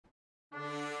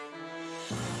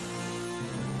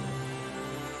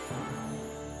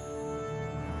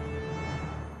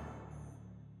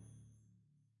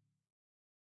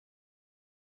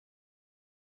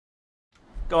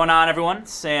Going on, everyone?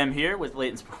 Sam here with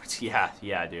Layton Sports.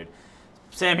 Yeah, dude.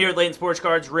 Sam here with Layton Sports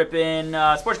Cards, ripping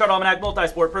Sports Card Almanac,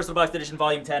 Multi-Sport, Personal Box Edition,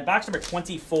 Volume 10, box number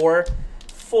 24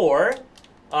 for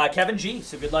Kevin G.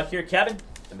 So good luck here, Kevin.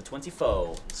 Number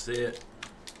 24. See it.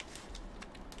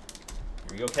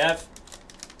 Here we go, Kev.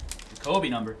 The Kobe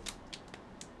number.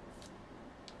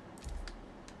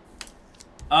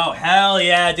 Oh, hell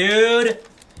yeah, dude.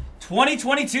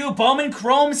 2022 Bowman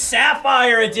Chrome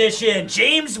Sapphire Edition.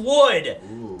 James Wood.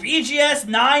 Ooh. BGS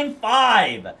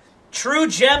 9.5. True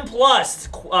Gem Plus.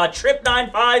 Trip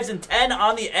 9.5s and 10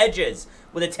 on the edges.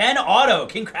 With a 10 auto.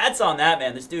 Congrats on that,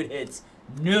 man. This dude hits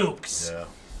nukes. Yeah.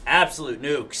 Absolute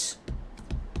nukes.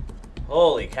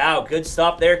 Holy cow. Good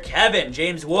stuff there. Kevin.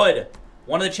 James Wood.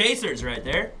 One of the chasers right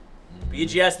there.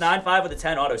 BGS 9.5 with a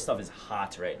 10 auto. Stuff is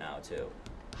hot right now, too.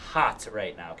 Hot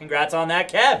right now. Congrats on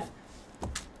that, Kev.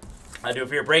 I do it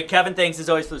for your break, Kevin. Thanks as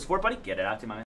always for the support, buddy. Get it out to my man.